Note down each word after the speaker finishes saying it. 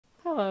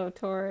Hello,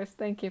 Taurus.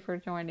 Thank you for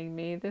joining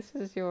me. This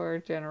is your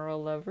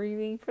general love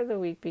reading for the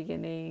week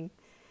beginning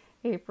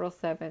April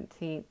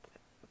 17th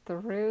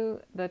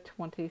through the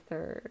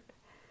 23rd.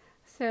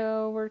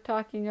 So, we're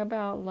talking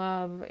about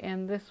love,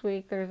 and this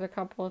week there's a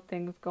couple of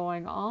things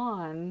going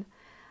on.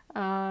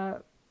 Uh,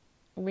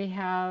 we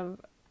have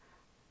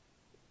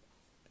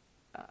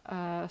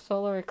a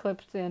solar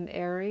eclipse in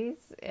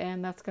Aries,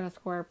 and that's going to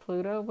square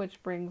Pluto,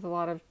 which brings a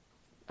lot of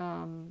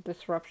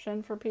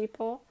disruption for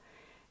people.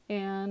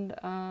 And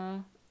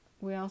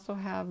we also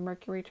have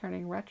Mercury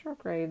turning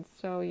retrograde.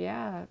 So,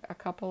 yeah, a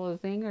couple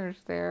of zingers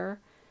there.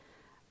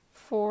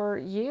 For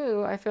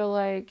you, I feel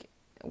like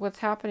what's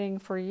happening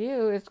for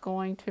you is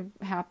going to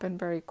happen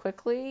very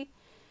quickly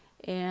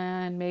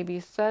and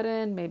maybe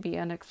sudden, maybe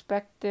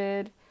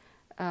unexpected.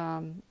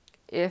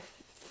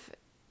 If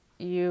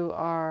you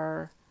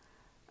are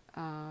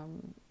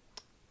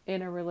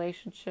in a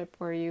relationship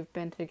where you've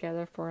been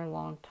together for a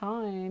long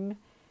time,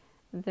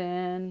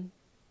 then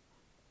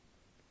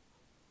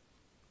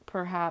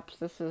perhaps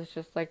this is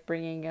just like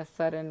bringing a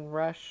sudden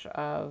rush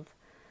of,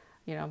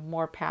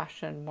 more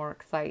passion, more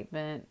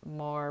excitement,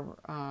 more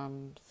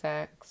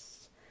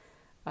sex.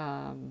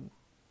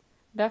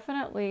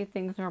 Definitely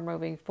things are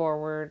moving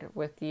forward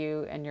with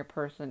you and your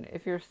person.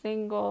 If you're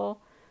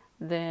single,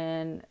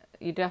 then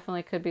you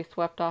definitely could be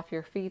swept off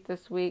your feet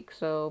this week.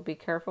 So be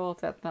careful if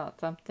that's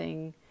not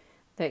something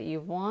that you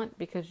want,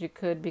 because you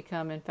could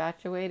become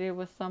infatuated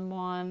with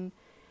someone,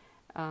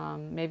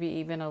 maybe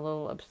even a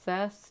little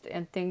obsessed,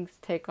 and things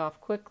take off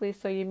quickly,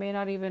 so you may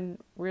not even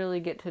really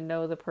get to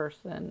know the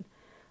person.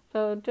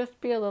 So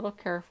just be a little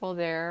careful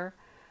there.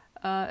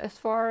 As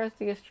far as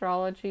the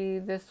astrology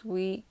this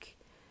week,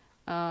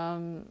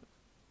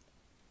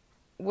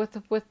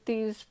 with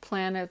these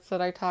planets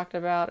that I talked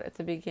about at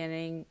the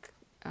beginning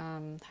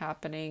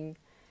happening,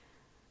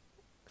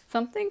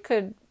 something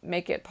could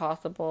make it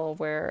possible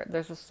where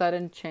there's a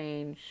sudden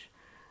change,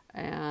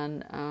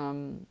 and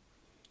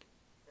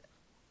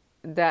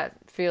that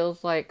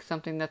feels like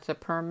something that's a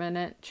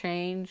permanent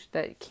change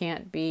that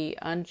can't be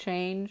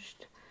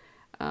unchanged.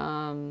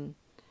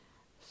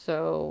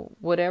 So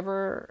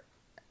whatever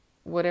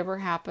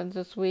happens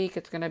this week,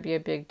 it's going to be a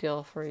big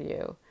deal for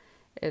you.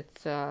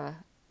 It's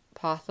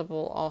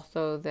possible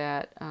also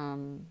that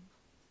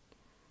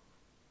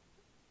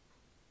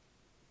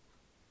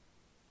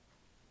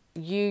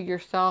you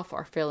yourself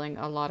are feeling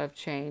a lot of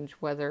change,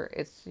 whether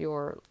it's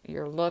your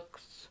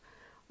looks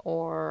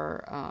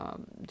or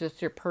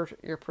just your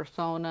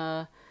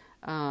persona.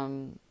 I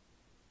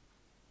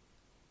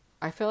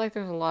feel like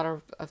there's a lot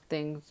of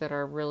things that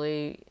are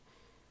really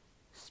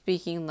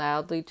speaking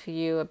loudly to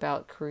you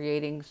about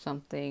creating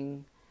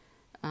something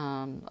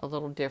a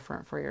little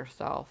different for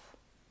yourself.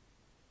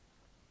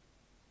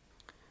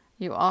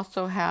 You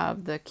also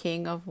have the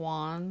King of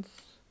Wands,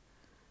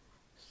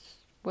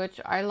 which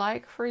I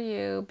like for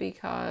you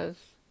because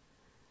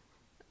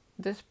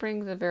this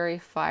brings a very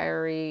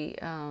fiery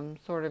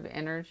sort of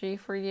energy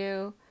for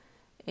you.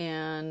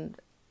 And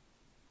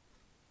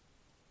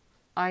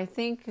I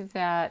think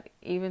that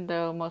even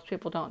though most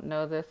people don't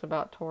know this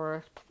about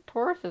Taurus,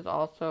 Taurus is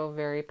also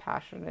very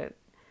passionate,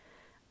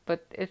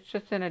 but it's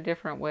just in a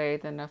different way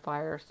than a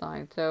fire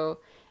sign. So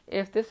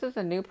if this is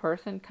a new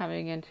person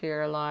coming into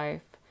your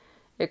life,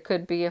 it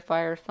could be a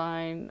fire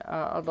sign.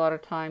 A lot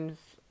of times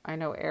I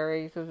know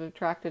Aries is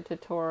attracted to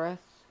Taurus,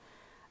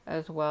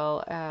 as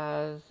well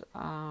as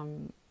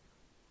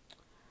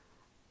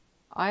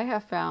I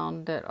have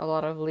found that a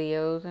lot of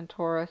Leos and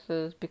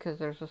Tauruses, because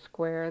there's a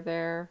square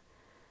there,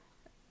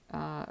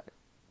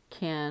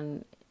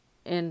 can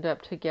end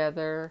up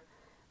together,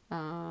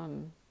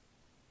 and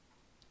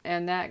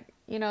that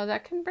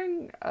that can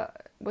bring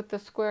with the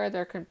square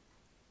there could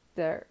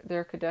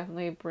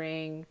definitely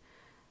bring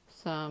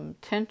some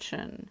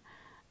tension,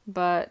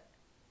 but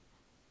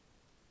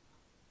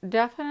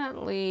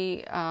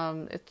definitely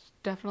it's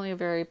definitely a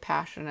very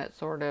passionate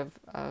sort of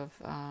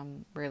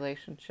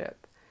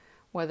relationship,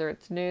 whether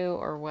it's new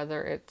or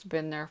whether it's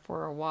been there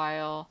for a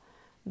while.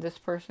 This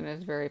person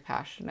is very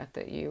passionate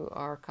that you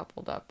are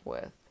coupled up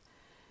with.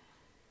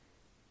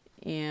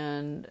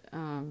 And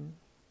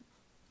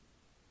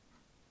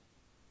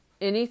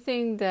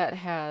anything that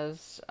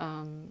has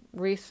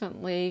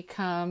recently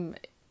come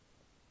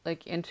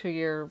like into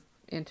your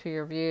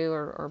view,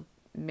 or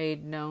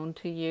made known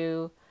to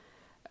you,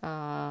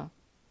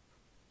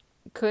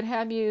 could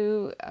have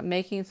you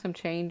making some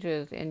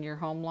changes in your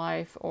home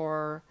life,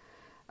 or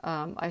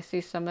I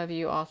see some of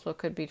you also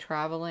could be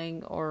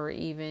traveling, or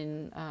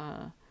even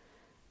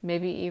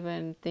maybe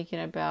even thinking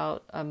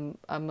about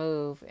a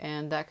move,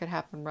 and that could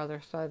happen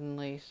rather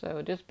suddenly.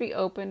 So just be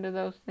open to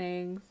those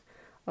things.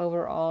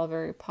 Overall,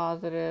 very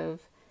positive,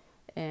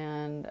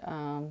 and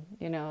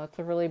it's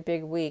a really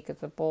big week.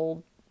 It's a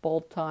bold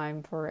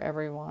time for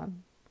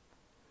everyone.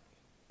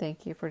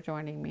 Thank you for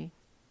joining me.